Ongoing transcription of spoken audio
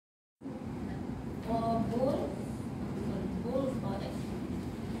bold or x1.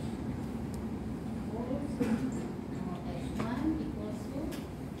 Bold or x1 equals to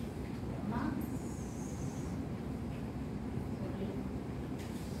marks. Sorry.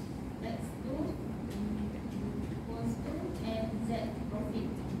 X2 equals to mz profit.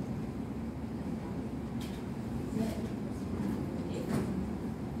 Z. Okay.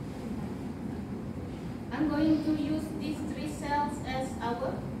 I'm going to use these three cells as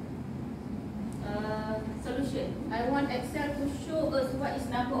our solution. I want Excel to show us what is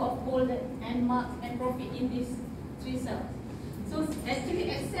number of bold and marks and profit in these three cells. So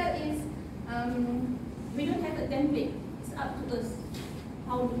actually Excel is we don't have a template. It's up to us.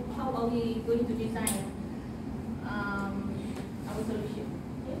 How are we going to design our solution?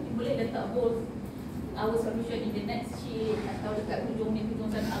 Okay? We boleh letak bold our solution in the next sheet atau dekat hujung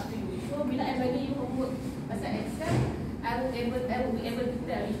sana, up to you. So bila I bagi you homework pasal Excel, I will be able to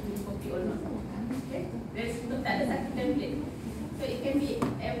tell if you copy or not. Okay? Tak ada satu template. So it can be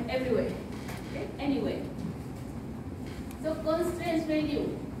everywhere. Okay? Anyway. So constraint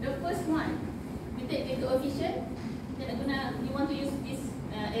value. The first one, we take the coefficient. Kita nak guna, you want to use this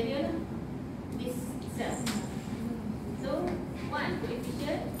area lah. This cell. So 1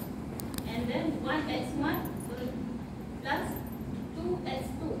 coefficient. And then 1x1 plus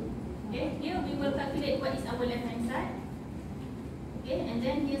 2x2. Okay, here we will calculate what is our left hand side. Okay, and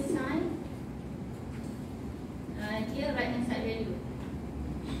then here sign. Here right hand side value.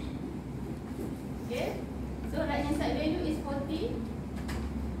 Okay, so right hand side value is 40.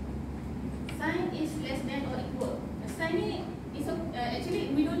 Sign is less than or equal. Sign is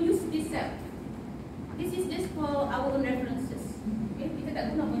actually we don't use this cell. This is just for our own references. Okay, kita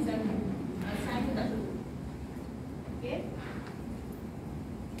tak guna pun cell. Sign tu tak perlu. Okay.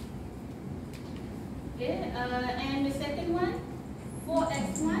 Okay, and the second one,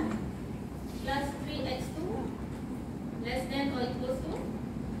 4x1 plus 3x2 less than or equals to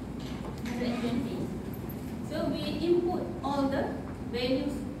 120. So we input all the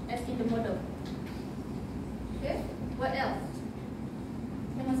values as in the model. Okay, what else?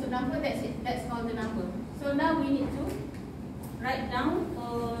 Kita masuk number, that's it. That's all the number. So now we need to write down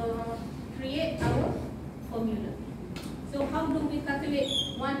or create our formula. So how do we calculate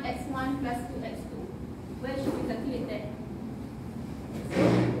 1x1 plus 2x2? Where should we calculate that? So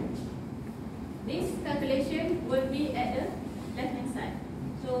this calculation will be at the left hand side.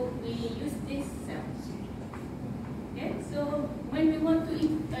 So we use this cell. Okay, so when we want to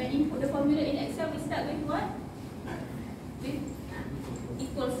input the formula in Excel, we start with what? With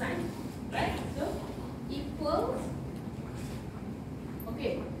equal sign, right? So equals.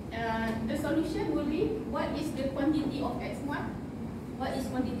 Okay, the solution will be what is the quantity of x1, what is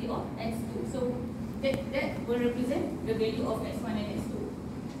quantity of x2. So that will represent the value of x1 and x2.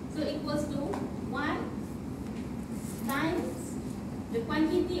 So equals to 1 times the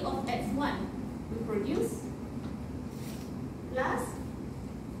quantity of x1 we produce plus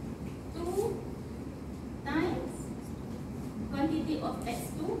 2 times quantity of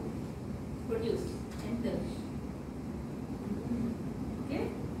x2 produced. Enter. Okay,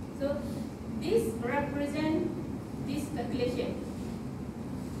 so this represent this calculation.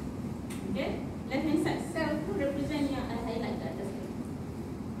 Okay, left hand side cell to represent yang I highlight kat atas ni.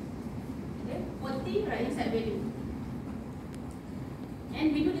 Okay, 40 right hand side value.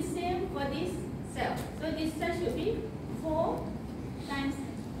 And we do the same for this cell. So this cell should be 4 times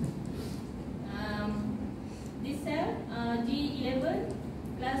this cell G11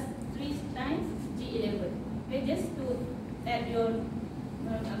 plus 3 times G11. Okay, just to add your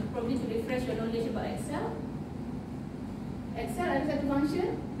probably to refresh your knowledge about Excel. Excel ada satu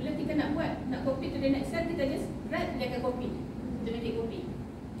function, bila kita nak buat, nak copy to the next cell, kita just drag, dia akan copy, automatic copy.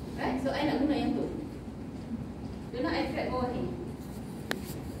 Right? So I nak guna yang tu. So now I drag bawah ni.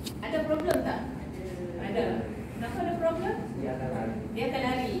 Ada problem tak? Ada. Kenapa ada problem? Dia akan lari. Dia akan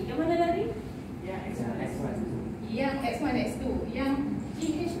lari. Yang mana lari? Yang X1. Yang X1, X2. Yang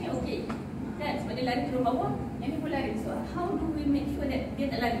GH ni okey. Kan? Sebab dia lari turun bawah, yang ni pun lari. So how do we make sure that dia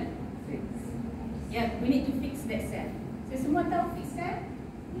tak lari? Fix. Yeah, we need to fix that cell. So semua tahu fix cell?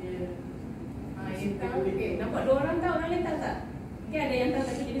 Dia You tahu? Okay. Nampak dua orang tahu, orang lain tahu tak? Okay, ada yang tahu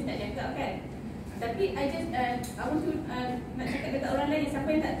tapi dia tak cakap kan? Tapi I want to nak cakap dekat orang lain, siapa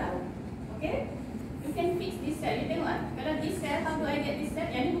yang tak tahu. Okay? You can fix this cell. You tengok kalau this cell, how do I get this cell?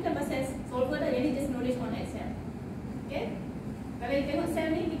 Yang ni bukan pasal solver dah, yang ni just knowledge on Excel. Okay? Kalau you tengok cell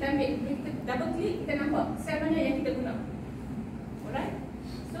ni, kita ambil, kita double click, kita nampak cell mana yang kita guna. Alright?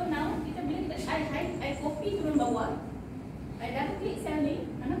 So now, kita bila kita I copy turun bawah, I double click cell ni,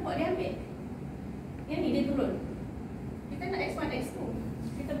 nampak dia ambil. Yang ni dia turun. Kita nak X1, X2.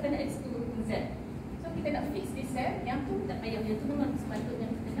 Kita bukan nak X2 Z. So kita nak fix this cell, yang tu tak payah, yang tu memang sepatutnya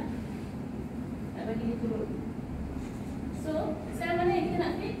kita nak bagi dia turun. So, cell mana yang kita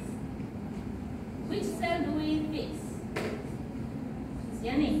nak fix? Which cell do we fix?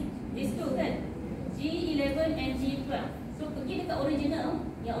 Yang ni, these two kan? G11 and G12. So, pergi dekat original,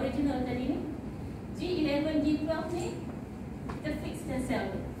 yang original tadi ni, G11, G12 ni, kita fixkan cell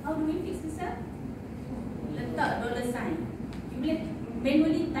tu. How do we fix the cell? Letak dollar sign. You boleh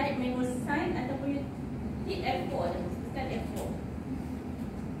manually type manual sign ataupun you hit F4 je. Tekan F4.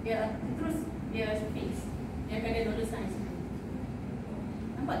 Dia terus dia fix. Dia akan ada dollar sign sini.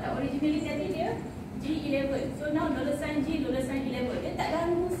 Nampak tak? Originally tadi dia G11. So now dollar sign G, dollar sign 11. Dia tak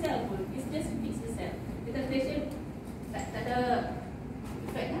ganggu cell pun. It's just fix the cell. The calculation tak ada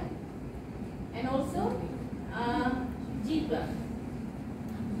effect lah. And also G12.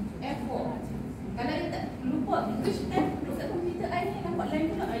 F4. Kalau dia tak lupa which F duduk kat komputer I ni, nampak line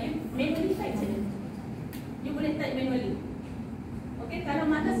pula, you manually type saja. You boleh type manually. Okay, kalau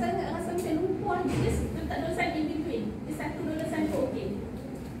mana sangat rasa macam lupa, just letak dollar sign in between. Dia satu dollar sign pun okay.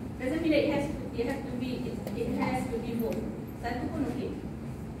 Doesn't mean that it has to be both. Satu pun okay.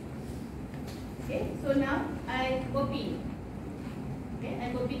 Okay, so now I copy. Okay, I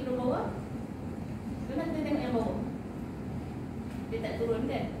copy ke bawah. So nak kita tengok yang bawah. Dia tak turun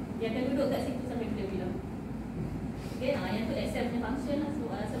kan? Dia akan duduk kat situ sampai kita bilang. Okay, yang tu Excel punya function lah. So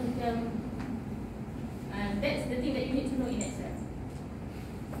rasa macam that's the thing that you need to know in Excel.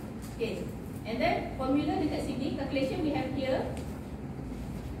 Okay, and then formula dekat sini, calculation we have here,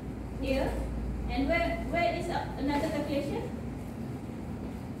 and where is another calculation?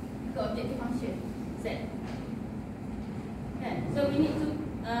 Dekat objective function Z. Kan? So we need to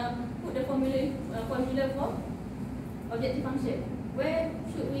put the formula for objective function. Where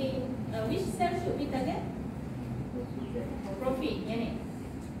should we, which cell should we target? Profit, yang ni.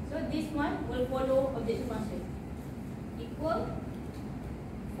 So this one will follow objective function. Equal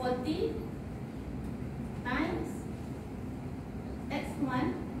 40 times x1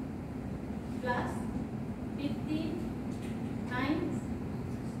 plus 50 times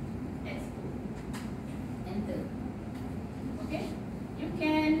x2. Enter. Okay? You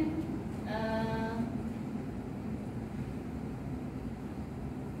can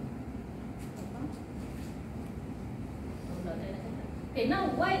okay, now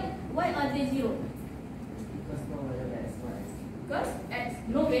why are they zero? Because no value of x1. Because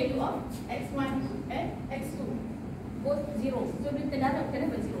no value of x1 and x2, both zero. So kita darab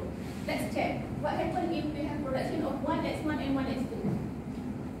kenapa zero? Let's check. What happen if we have production of one x1 and one x2?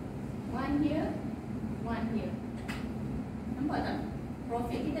 One here, one here. Nampak tak?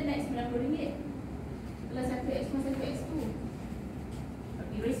 Profit kita naik RM90. Plus satu x1, satu x2.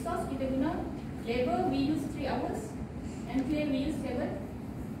 Tapi resource kita guna labor we use 3 hours. And here we use 7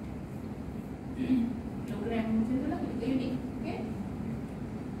 kilogram macam tu lah, kita unit. Okay?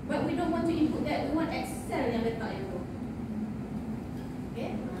 But we don't want to input that. We want Excel yang letak yang tu.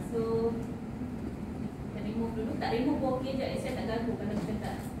 Okay? So kita remove dulu. Tak remove pun okay je. Excel tak ganggu kalau kita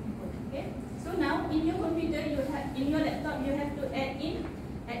tak input. Okay? So now in your computer, in your laptop, you have to add in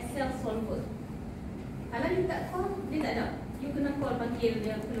Excel solver. Kalau you tak call, dia tak ada. You kena call, panggil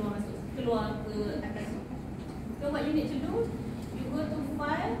dia keluar masuk, keluar ke atas. So what you need to do, you go to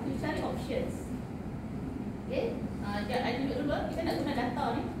file, you cari options. Okay, I tunjuk dulu, kita nak guna data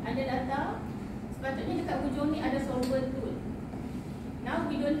ni. Ada data, sepatutnya dekat hujung ni ada solver tool. Now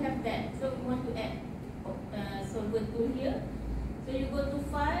we don't have that, so we want to add solver tool here. So you go to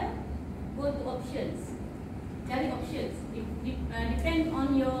file, go to options. Cari options. Depend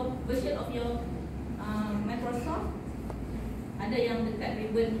on your version of your Microsoft. Ada yang dekat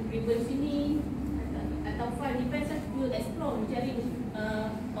ribbon sini. Atau file, depends on you explore, you cari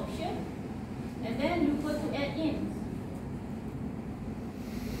option, and then you go to add-ins.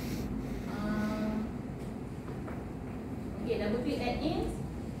 Okay, double click add-ins,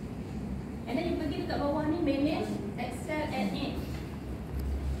 and then you pergi dekat bawah ni, manage Excel add-in.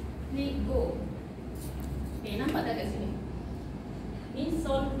 Click go. Okay, nampak tak kat sini? Ini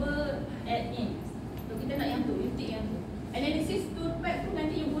solver add-ins. So kita nak yang tu, you tick yang tu. Analysis toolpad tu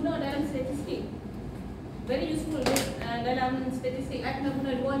nanti you guna dalam statistik. Very useful dalam statistik. I pernah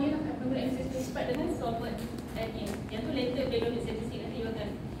guna dua ni lah. I pernah guna analysis toolpad dengan solver add-in. Yang tu later dia guna statistik, nanti you akan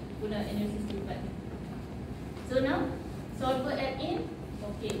guna analysis toolpad. So now solver add-in,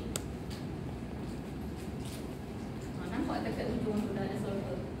 okay. Nampak tak kat ujung tu dah ada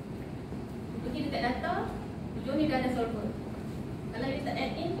solver. Pergi dekat data, ujung ni dah ada solver. Kalau you tak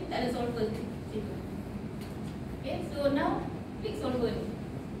add-in, tak ada solver situ. Okay, so now klik solver ni.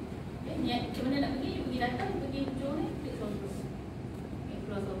 Macam mana nak pergi? You pergi data, you pergi hujung ni, klik solver. Okay,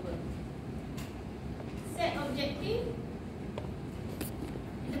 keluar solver. objektif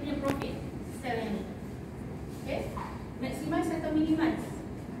kita punya profit sell yang ni. Okay, maximize atau minimize,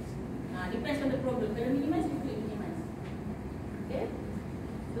 depends on the problem. Kalau minimize, you click minimize. Okay,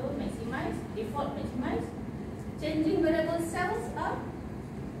 so maximize, default maximize. Changing variable cells are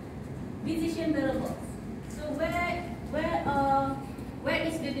decision variables. So where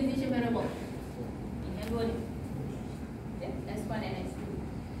is the decision variable? In yang dua ni. Okay, S1 and S2.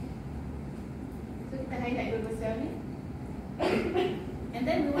 So kita highlight variable cell ni. And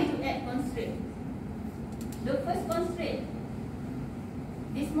then we want to add constraint. The first constraint,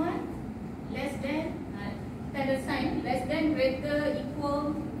 this one less than, kita ada sign less than, greater,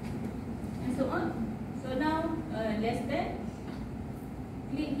 equal, and so on. So now less than,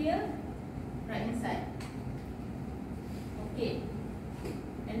 click here, right hand side. Okay,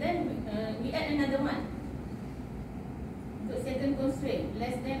 and then we add another one. Untuk second constraint,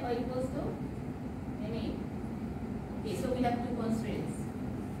 less than or equals to any. Okay, so we have two constraints.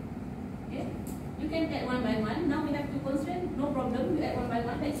 Okay, you can add one by one. Now we have two constraints, no problem. You add one by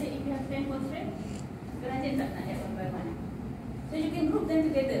one. Let's say if you have 10 constraints, Kerajaan tak nak add one by one. So you can group them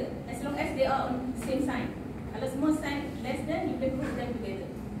together as long as they are on the same sign. Kalau semua sign less than, you can group them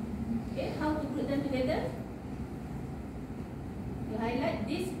together. Okay, how to group them together? You highlight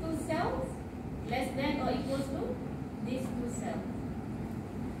these two cells less than or equals to these two cells.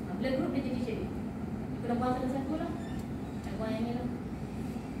 Bila group dia jadi macam ni. You kena buang salah satu lah. Dan buang yang ni lah.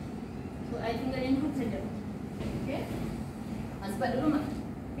 So I tinggal yang group saja. Okay. Sebab dulu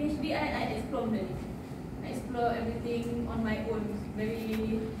PhD I explore benda ni. I explore everything on my own.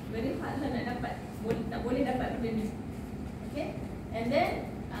 Very hard lah nak dapat. Tak boleh dapat benda ni. Okay. And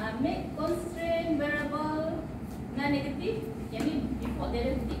then make constraint variable non-negative. Yang ni default dia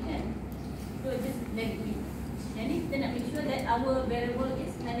ada tick kan. So just negative. Yang ni kita nak make sure that our variable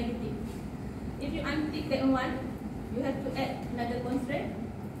is non-negative. If you untick that one, you have to add another constraint.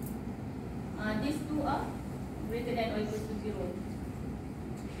 These two are greater than or equal to 0.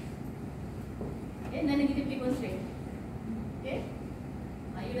 Okay, non-negative constraint. Okay,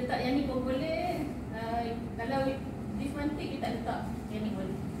 you letak yang ni pun boleh. Kalau this one tick, you tak letak yang ni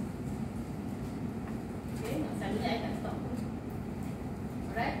boleh. Okay, selalunya I tak stop.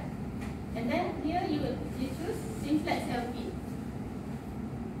 Alright, and then here you choose simplex LP,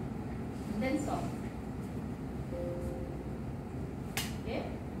 and then solve. Okay,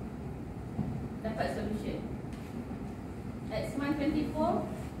 dapat solution. X1 24,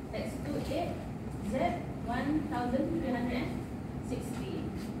 X2 8, Z 1360.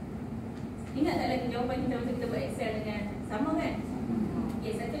 Ingat tak lagi jawapan kita waktu kita buat Excel dengan sama kan?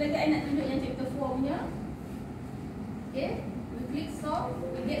 Okay, satu lagi I nak tunjuk yang chapter 4 punya. Okay, we click solve,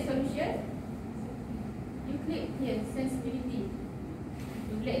 we get solution. You click here, sensitivity.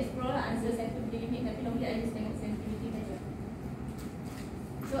 You boleh explore lah answer sensitivity limit, tapi normally I just tengok sensitivity saja.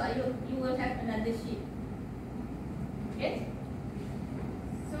 So you will have another sheet. Okay,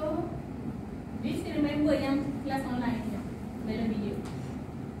 so do you still remember yang kelas online ni dalam video?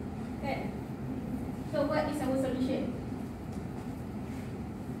 Okay, so what is our solution?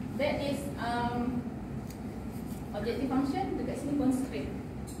 That is objective function dekat sini constraint.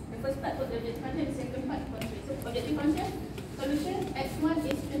 The first part for the objective function, the second part constraint. So objective function solution, x1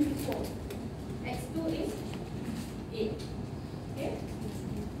 is 24, x2 is 8. Okay,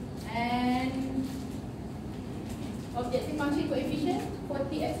 and objective function coefficient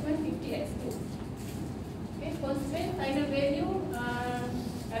 40x1, 50x2. Okay, constraint final value,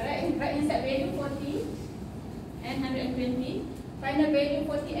 right hand side value 40 and 120. Final value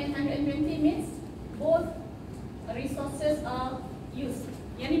 40 and 120 means both resources are used.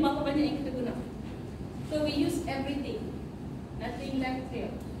 Yang ni berapa banyak yang kita guna. So we use everything, nothing left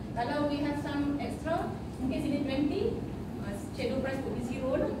here. Kalau we have some extra, mungkin sini 20, shadow price would be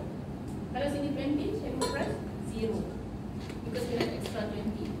 0 lah. Kalau sini 20, shadow price 0, because we have extra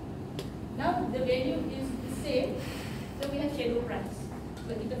 20. Now the value is the same, so we have shadow price,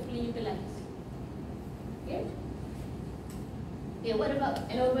 so kita fully utilize. Okay. Okay, what about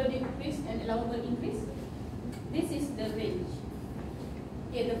allowable decrease and allowable increase? This is the range.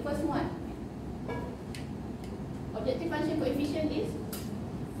 Okay, the first one, objective function coefficient is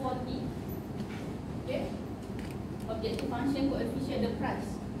 40. Okay, objective function coefficient, the price,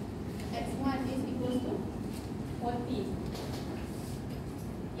 x1 is equals to 40.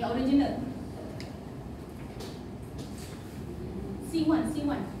 Yang original C1,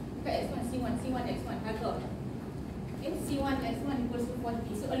 bukan x1, C1 x1 harga. Okay, C1 x1 equals to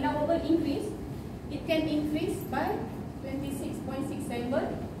 40. So allowable increase, it can increase by 26.67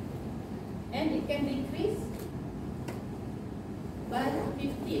 and it can decrease by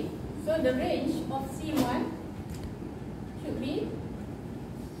 50. So the range of C1 should be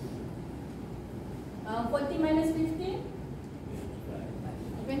 40 minus 15,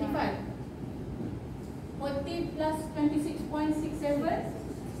 25. 40 plus 26.67,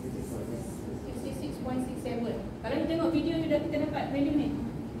 66.67. Kalau you tengok video, kita dapat value ni.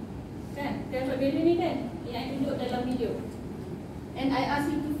 Kan? Kita dapat value ni kan? Yang tunjuk dalam video. And I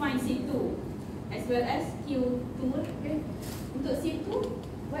ask you to find C2 as well as Q2. Okay? Untuk C2,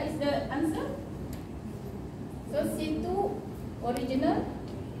 what is the answer? So C2 original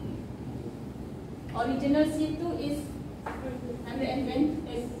C2 is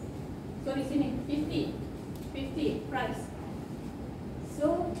 120. Sorry, sini 50 price.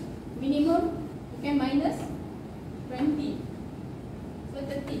 So minimum you can minus 20, so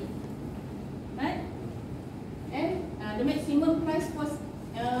 30, right? And the maximum price for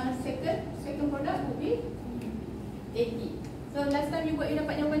second product would be 80. So last time you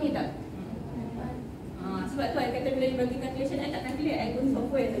dapat jawapan ni tak? Sebab tu I kata bila you bagi calculation, I tak calculate, I guna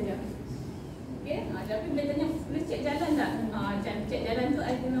software saja. Okay, tapi bila tanya boleh check jalan tak? Macam check jalan tu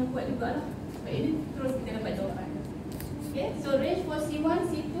I kena buat jugalah. Sebab ini terus kita dapat jawapan. Okay, so range for C1,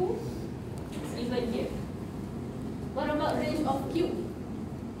 C2 is given here. What about range of Q?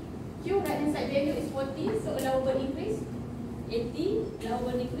 Q right hand side value is 40, so allowable increase 80,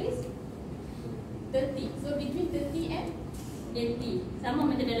 allowable decrease 30. So between 30 and 80, sama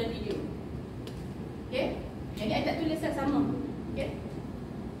macam dalam video. Okay, jadi I tak tulis sama. Okay,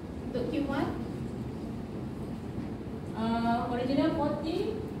 untuk Q1 original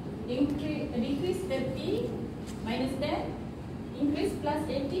 40, decrease 30, minus that, increase plus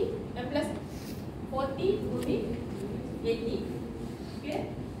 80, plus 40 will be 80.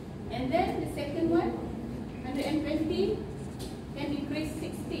 Okay, and then the second one 120 can decrease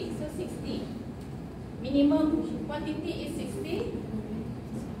 60, so 60. Minimum quantity is 60,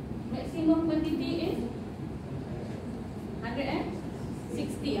 maximum quantity is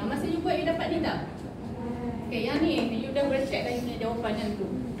 160. Masa you buat, you dapat ni tak? Okay, yang ni you dah check dah you punya jawapan yang tu.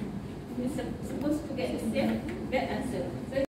 You supposed to get the same that answer. So